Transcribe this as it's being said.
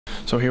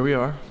So here we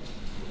are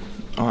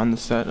on the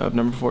set of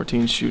number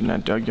 14 shooting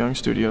at Doug Young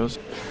Studios.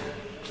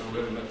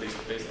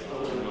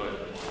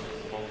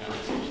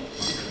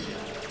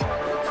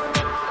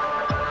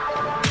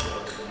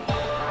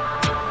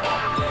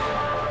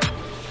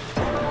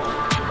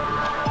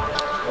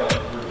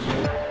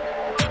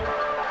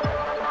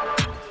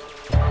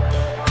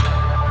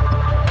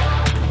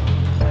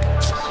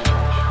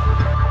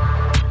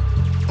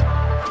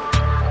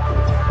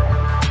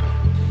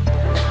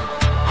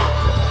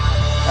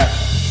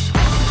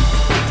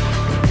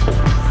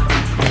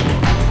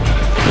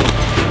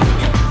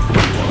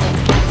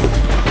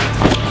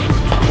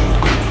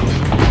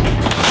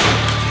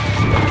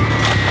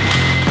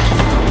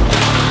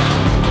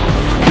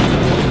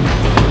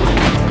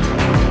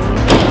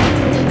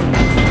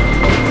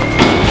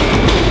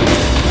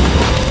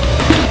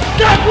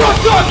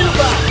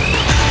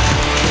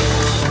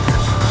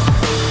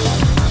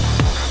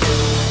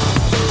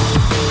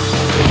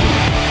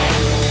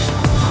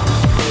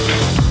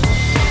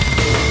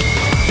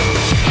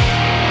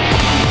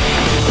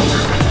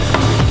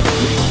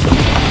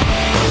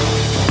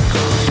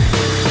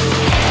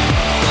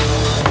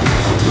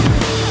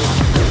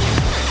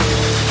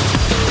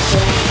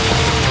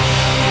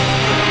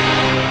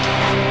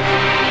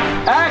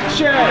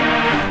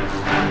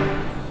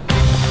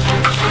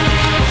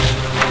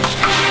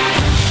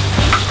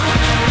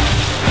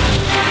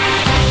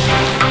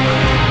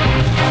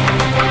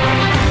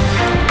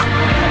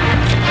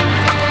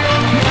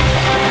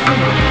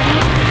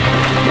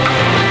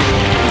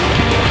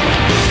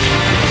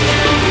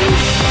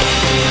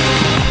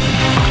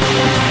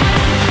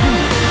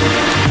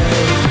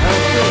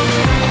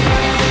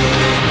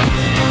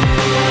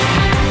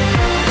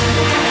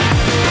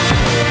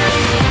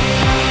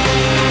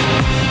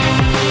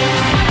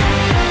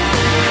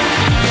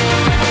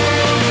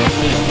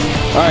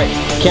 Alright,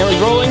 camera's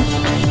rolling,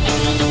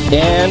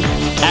 and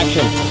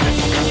action.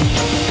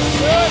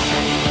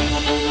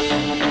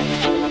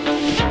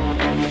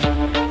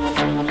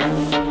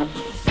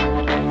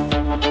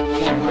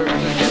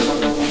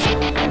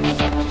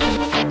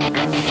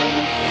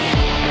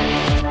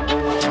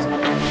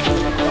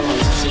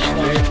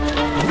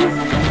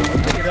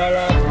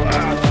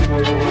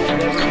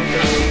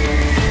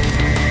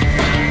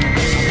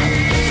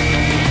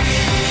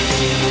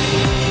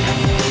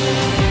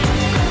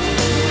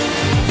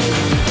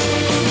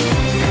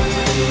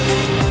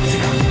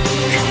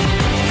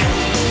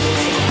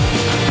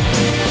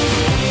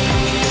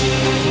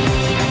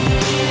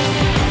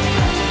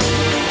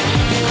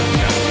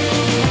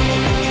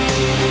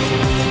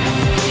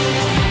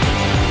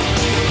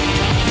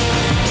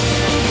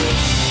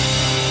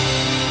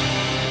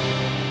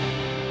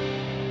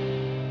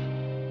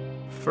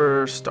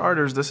 For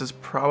starters, this is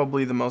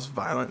probably the most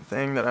violent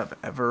thing that I've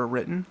ever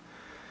written.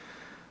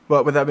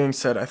 But with that being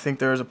said, I think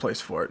there is a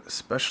place for it,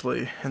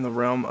 especially in the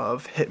realm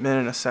of hitmen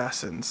and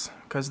assassins,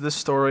 because this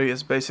story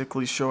is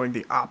basically showing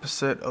the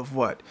opposite of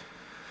what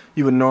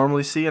you would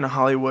normally see in a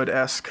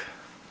Hollywood-esque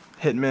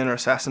hitman or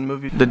assassin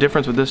movie. The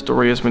difference with this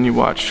story is when you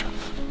watch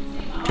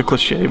a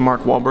cliche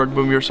Mark Wahlberg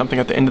movie or something,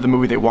 at the end of the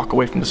movie they walk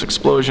away from this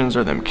explosions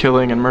or them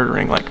killing and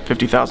murdering like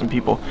 50,000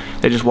 people.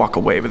 They just walk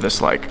away with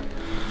this like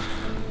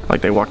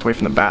they walked away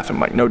from the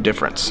bathroom, like no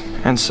difference.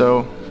 And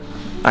so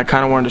I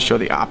kind of wanted to show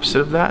the opposite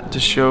of that,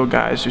 to show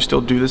guys who still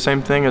do the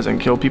same thing as in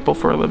kill people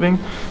for a living,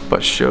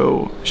 but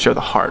show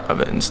the heart of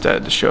it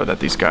instead, to show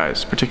that these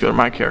guys, particularly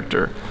my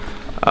character,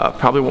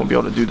 probably won't be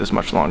able to do this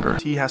much longer.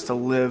 He has to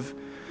live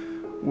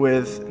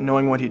with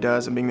knowing what he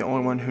does and being the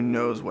only one who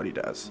knows what he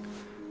does.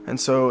 And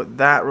so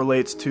that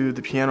relates to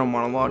the piano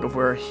monologue of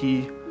where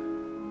he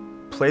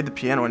played the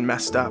piano and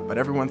messed up, but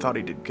everyone thought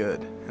he did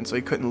good. And so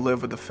he couldn't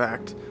live with the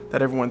fact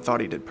that everyone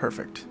thought he did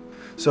perfect.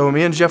 So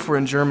me and Jeff were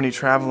in Germany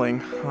traveling.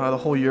 The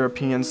whole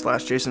European /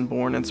 Jason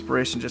Bourne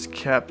inspiration just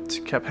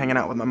kept hanging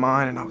out with my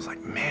mind, and I was like,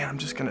 man, I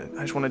just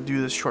want to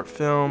do this short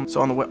film.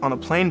 So on the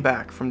plane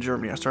back from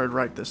Germany, I started to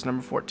write this,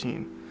 number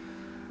 14.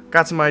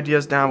 Got some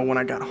ideas down, but when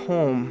I got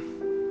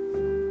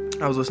home,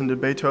 I was listening to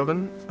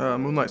Beethoven,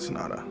 Moonlight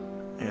Sonata,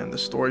 and the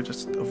story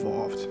just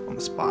evolved on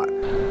the spot.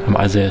 I'm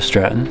Isaiah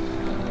Stratton,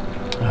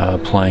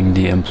 playing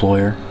the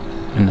employer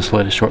in this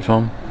latest short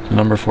film,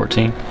 number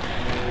 14.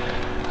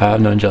 I've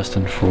known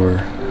Justin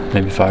for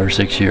maybe 5 or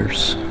 6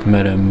 years.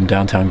 Met him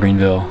downtown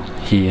Greenville.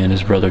 He and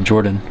his brother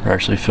Jordan were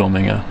actually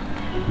filming a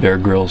Bear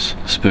Grylls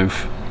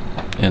spoof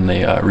in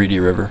the Reedy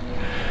River,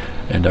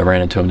 and I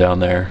ran into him down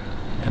there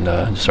and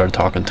just started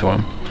talking to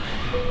him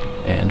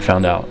and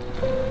found out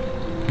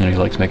he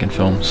likes making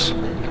films,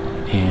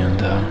 and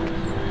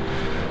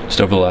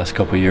just over the last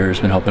couple of years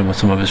been helping with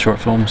some of his short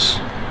films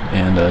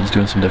and just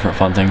doing some different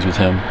fun things with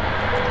him.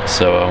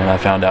 So when I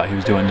found out he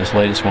was doing this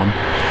latest one,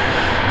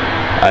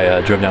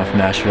 I drove down from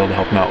Nashville to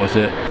help him out with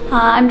it.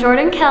 I'm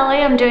Jordan Kelly.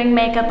 I'm doing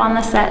makeup on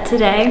the set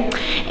today,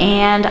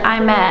 and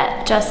I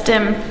met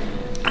Justin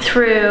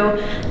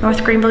through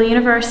North Greenville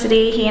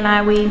University. He and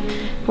I, we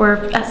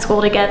were at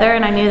school together,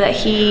 and I knew that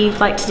he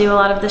liked to do a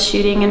lot of the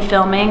shooting and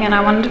filming, and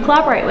I wanted to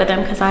collaborate with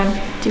him because I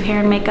do hair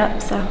and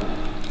makeup. So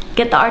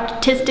get the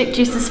artistic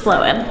juices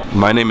flowing.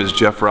 My name is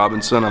Jeff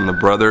Robinson. I'm the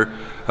brother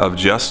of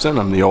Justin.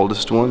 I'm the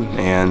oldest one,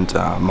 and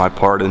my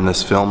part in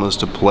this film is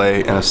to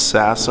play an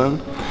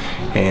assassin.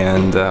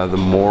 And the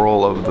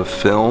moral of the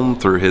film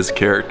through his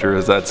character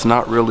is that's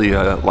not really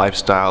a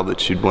lifestyle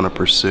that you'd want to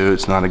pursue.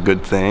 It's not a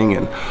good thing.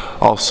 And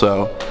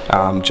also,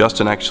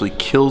 Justin actually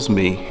kills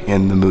me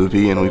in the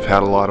movie, and we've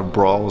had a lot of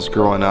brawls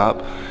growing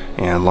up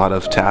and a lot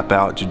of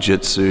tap-out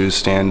jiu-jitsu,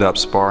 stand-up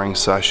sparring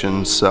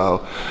sessions. So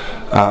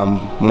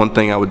one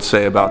thing I would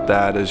say about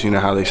that is, you know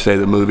how they say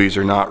the movies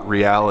are not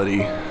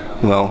reality.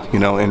 Well, you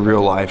know, in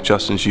real life,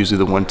 Justin's usually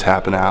the one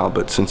tapping out,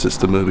 but since it's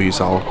the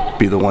movies, I'll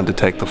be the one to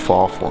take the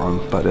fall for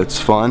him. But it's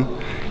fun,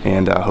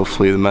 and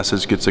hopefully the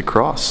message gets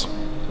across.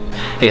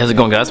 Hey, how's it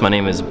going, guys? My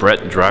name is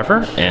Brett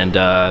Driver, and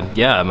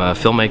yeah, I'm a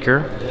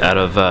filmmaker out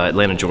of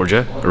Atlanta,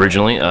 Georgia,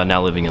 originally,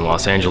 now living in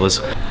Los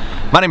Angeles.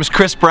 My name is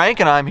Chris Brank,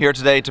 and I'm here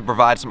today to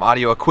provide some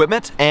audio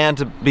equipment and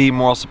to be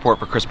moral support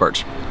for Chris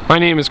Birch. My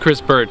name is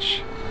Chris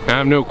Birch. I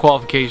have no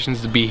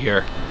qualifications to be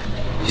here.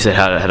 You said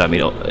how did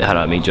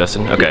I meet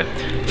Justin? Okay.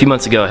 A few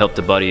months ago, I helped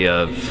a buddy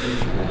of.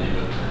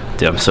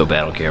 Dude, I'm so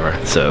bad on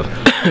camera, so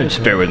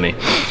just bear with me.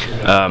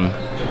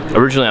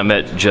 Originally, I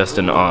met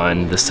Justin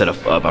on the set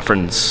of my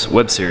friend's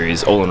web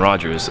series, Olin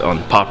Rogers,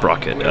 on Pop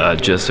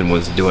Rocket. Justin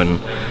was doing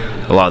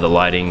a lot of the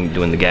lighting,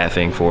 doing the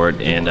gaffing for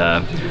it, and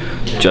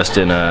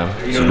Justin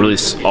is a really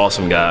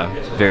awesome guy,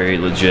 very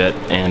legit,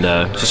 and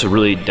just a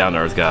really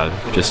down-to-earth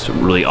guy, just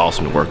really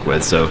awesome to work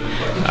with. So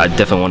I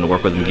definitely wanted to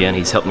work with him again.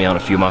 He's helped me on a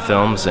few of my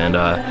films, and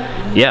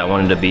yeah, I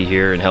wanted to be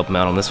here and help him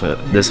out on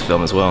this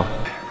film as well.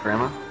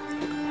 Grandma?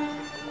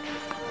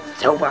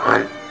 So we're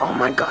on. Oh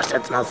my gosh,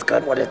 that smells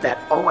good. What is that?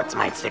 Oh, it's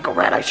my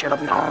cigarette. I should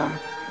have known.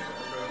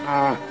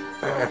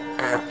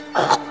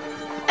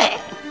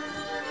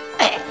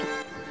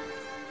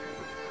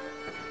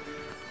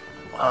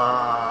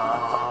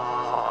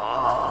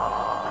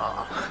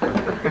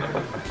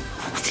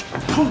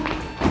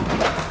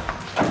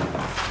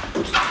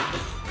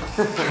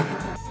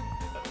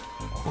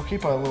 We'll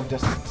keep a little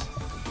distance.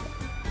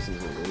 This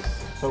is what it is.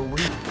 So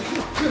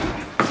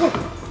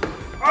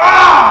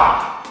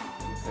Ah!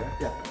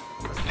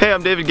 Hey,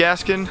 I'm David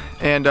Gaskin,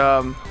 and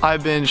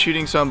I've been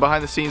shooting some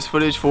behind-the-scenes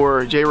footage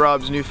for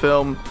J-Rob's new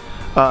film,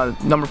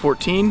 number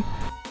 14.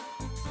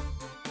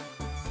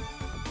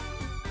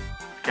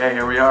 Okay,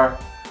 here we are.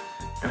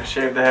 Gonna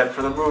shave the head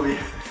for the movie.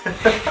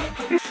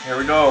 Here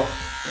we go.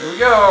 Here we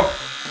go.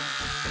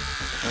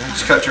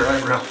 Just cut your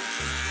eyebrow.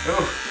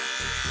 Oh.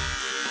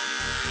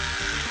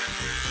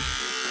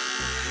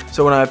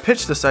 So when I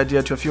pitched this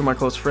idea to a few of my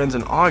close friends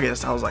in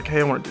August, I was like,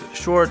 hey, I want to do this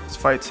short, this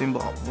fight scene,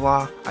 blah, blah,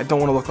 blah. I don't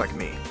want to look like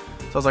me.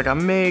 So I was like, I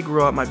may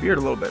grow out my beard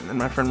a little bit. And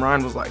my friend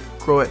Ryan was like,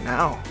 grow it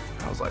now.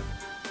 And I was like,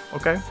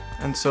 okay.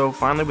 And so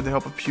finally, with the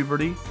help of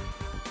puberty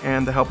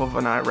and the help of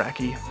an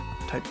Iraqi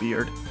type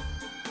beard,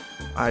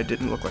 I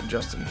didn't look like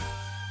Justin.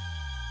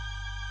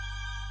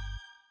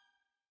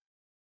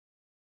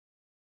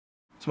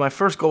 So my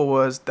first goal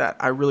was that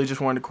I really just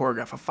wanted to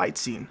choreograph a fight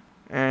scene.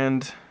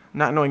 And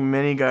not knowing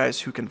many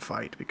guys who can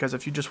fight, because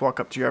if you just walk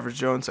up to your average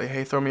Joe and say,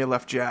 hey, throw me a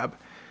left jab,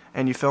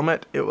 and you film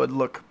it, it would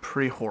look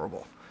pretty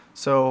horrible.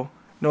 So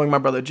knowing my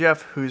brother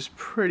Jeff, who's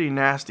pretty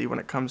nasty when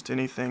it comes to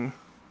anything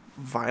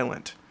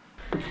violent.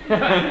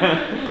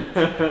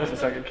 That's a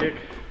second kick.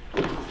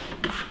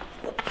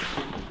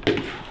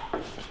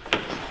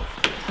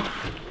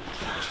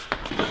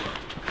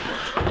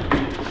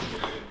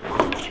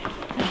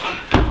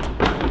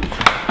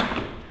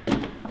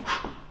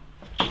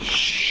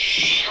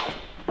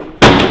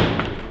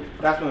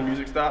 That's when the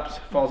music stops,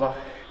 falls off.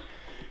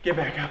 Get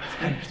back up.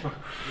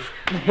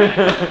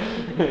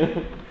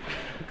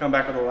 Come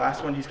back with the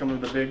last one. He's coming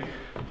with the big.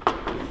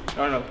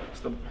 No,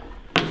 this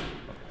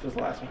is the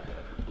last one.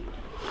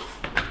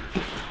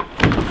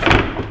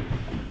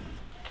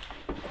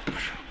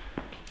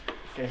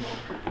 Game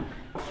over.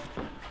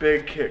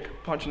 Big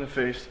kick, punch in the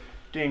face,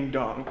 ding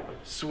dong,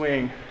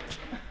 swing,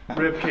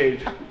 rib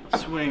cage,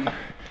 swing,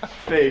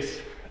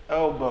 face,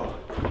 elbow.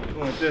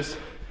 Going like this.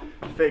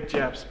 Fake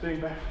jab, spin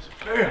back,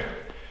 bam,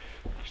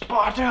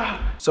 Sparta!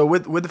 So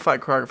with the fight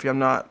choreography, I'm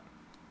not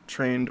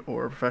trained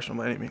or professional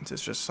by any means.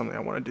 It's just something I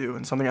want to do,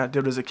 and something I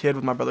did as a kid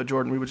with my brother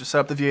Jordan. We would just set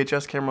up the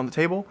VHS camera on the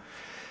table,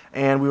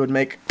 and we would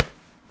make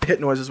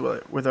hit noises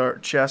with our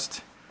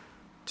chest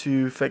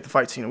to fake the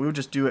fight scene. And we would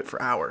just do it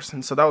for hours,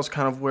 and so that was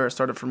kind of where it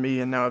started for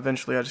me. And now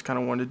eventually, I just kind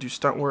of wanted to do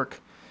stunt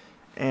work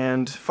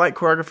and fight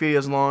choreography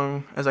as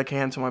long as I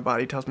can until my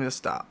body tells me to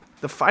stop.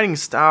 The fighting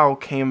style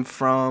came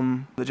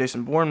from the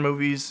Jason Bourne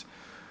movies,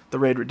 The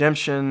Raid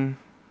Redemption,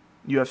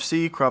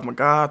 UFC, Krav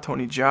Maga,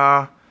 Tony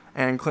Jaa,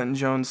 and Clinton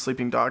Jones'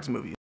 Sleeping Dogs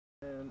movies.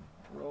 And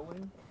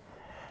rolling.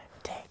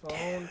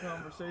 Phone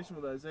conversation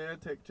with Isaiah,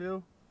 take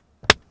 2.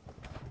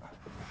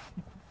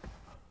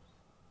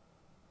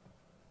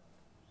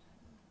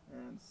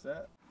 And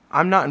set.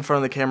 I'm not in front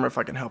of the camera if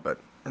I can help it,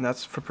 and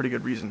that's for pretty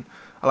good reason.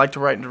 I like to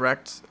write and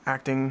direct.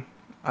 Acting,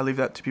 I leave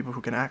that to people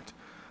who can act.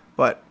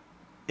 But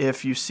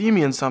if you see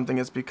me in something,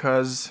 it's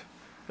because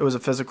it was a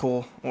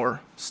physical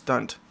or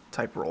stunt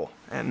type role,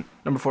 and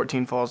number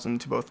 14 falls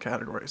into both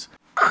categories.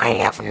 I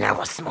have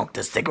never smoked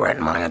a cigarette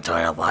in my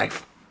entire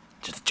life.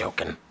 Just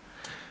joking.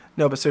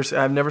 No, but seriously,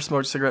 I've never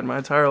smoked a cigarette in my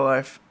entire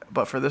life.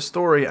 But for this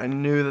story, I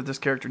knew that this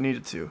character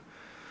needed to.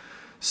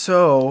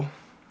 So,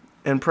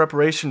 in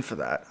preparation for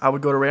that, I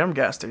would go to random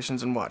gas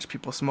stations and watch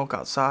people smoke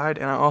outside.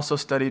 And I also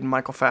studied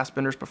Michael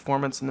Fassbender's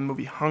performance in the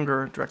movie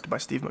Hunger, directed by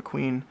Steve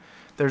McQueen.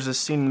 There's this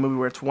scene in the movie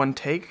where it's one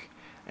take,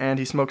 and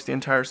he smokes the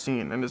entire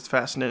scene. And it's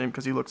fascinating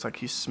because he looks like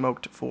he's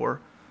smoked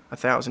for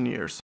 1,000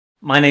 years.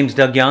 My name's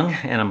Doug Young,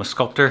 and I'm a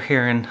sculptor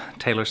here in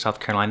Taylor, South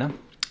Carolina.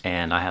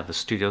 And I have the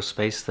studio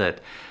space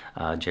that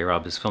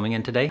J-Rob is filming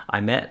in today. I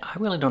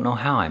really don't know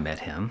how I met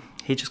him.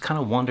 He just kind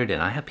of wandered in.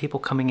 I have people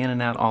coming in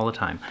and out all the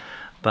time.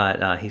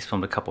 But he's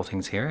filmed a couple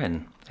things here,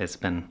 and it's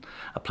been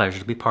a pleasure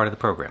to be part of the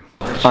program.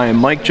 I am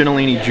Mike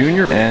Gentilini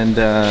Jr.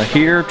 and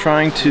here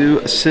trying to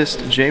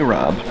assist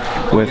J-Rob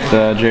with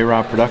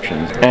J-Rob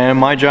Productions. And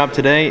my job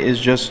today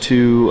is just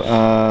to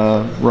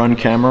run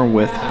camera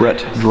with Brett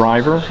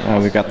Driver.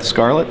 We've got the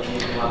Scarlett,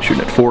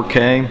 shooting at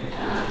 4K,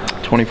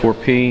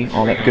 24p,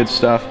 all that good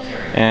stuff.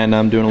 And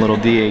I'm doing a little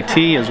DAT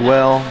as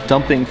well,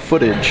 dumping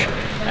footage.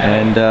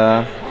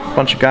 And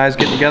bunch of guys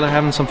getting together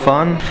having some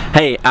fun.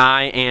 Hey,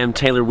 I am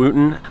Taylor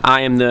Wooten.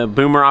 I am the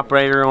boomer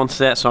operator on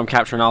set, so I'm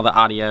capturing all the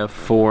audio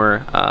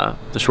for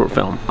the short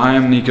film. I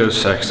am Nico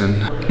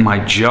Sexton. My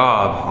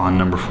job on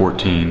number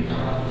 14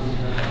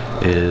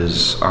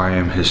 is I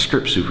am his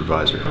script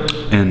supervisor.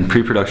 In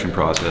pre-production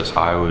process,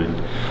 I would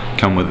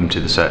come with him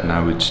to the set and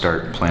I would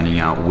start planning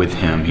out with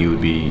him. He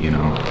would be, you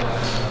know,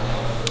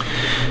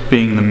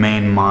 being the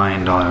main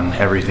mind on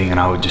everything, and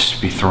I would just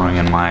be throwing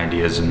in my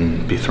ideas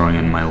and be throwing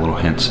in my little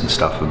hints and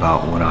stuff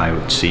about what I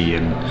would see,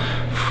 and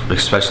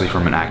especially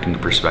from an acting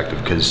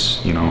perspective, because,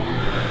 you know,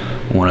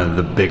 one of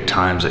the big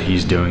times that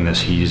he's doing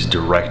this, he's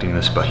directing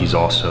this, but he's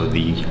also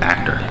the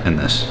actor in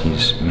this.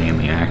 He's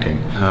mainly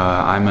acting.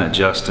 I met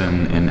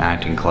Justin in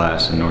acting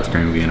class in North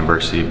Greenville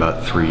University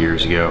about 3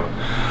 years ago,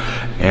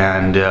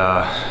 and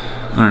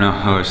I don't know,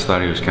 I always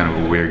thought he was kind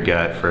of a weird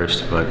guy at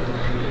first, but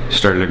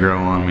started to grow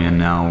on me, and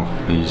now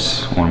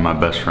he's one of my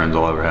best friends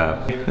I'll ever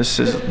have. This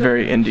is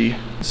very indie,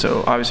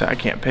 so obviously I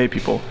can't pay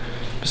people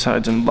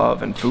besides in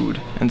love and food.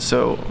 And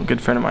so a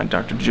good friend of mine,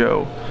 Dr.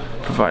 Joe,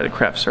 provided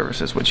craft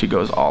services, which he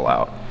goes all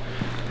out.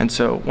 And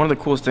so one of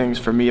the coolest things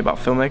for me about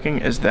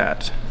filmmaking is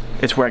that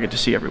it's where I get to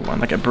see everyone.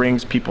 Like, it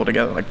brings people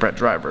together, like Brett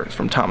Driver is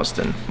from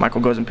Thomaston.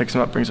 Michael goes and picks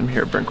him up, brings him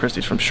here. Brent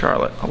Christie's from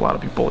Charlotte. A lot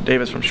of people,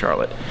 David's from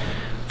Charlotte.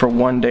 For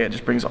one day, it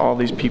just brings all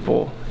these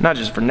people, not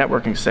just for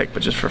networking's sake,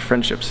 but just for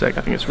friendship's sake.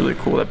 I think it's really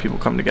cool that people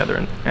come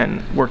together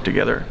and work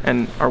together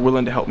and are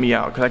willing to help me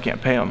out, because I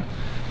can't pay them.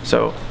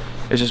 So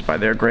it's just by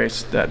their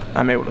grace that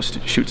I'm able to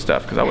shoot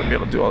stuff, because I wouldn't be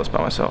able to do all this by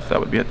myself. That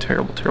would be a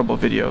terrible, terrible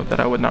video that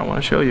I would not want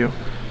to show you.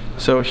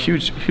 So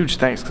huge, huge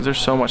thanks, because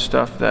there's so much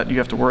stuff that you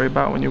have to worry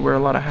about when you wear a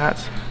lot of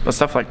hats. But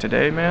stuff like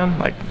today, man,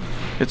 like,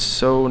 it's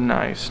so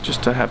nice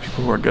just to have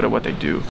people who are good at what they do.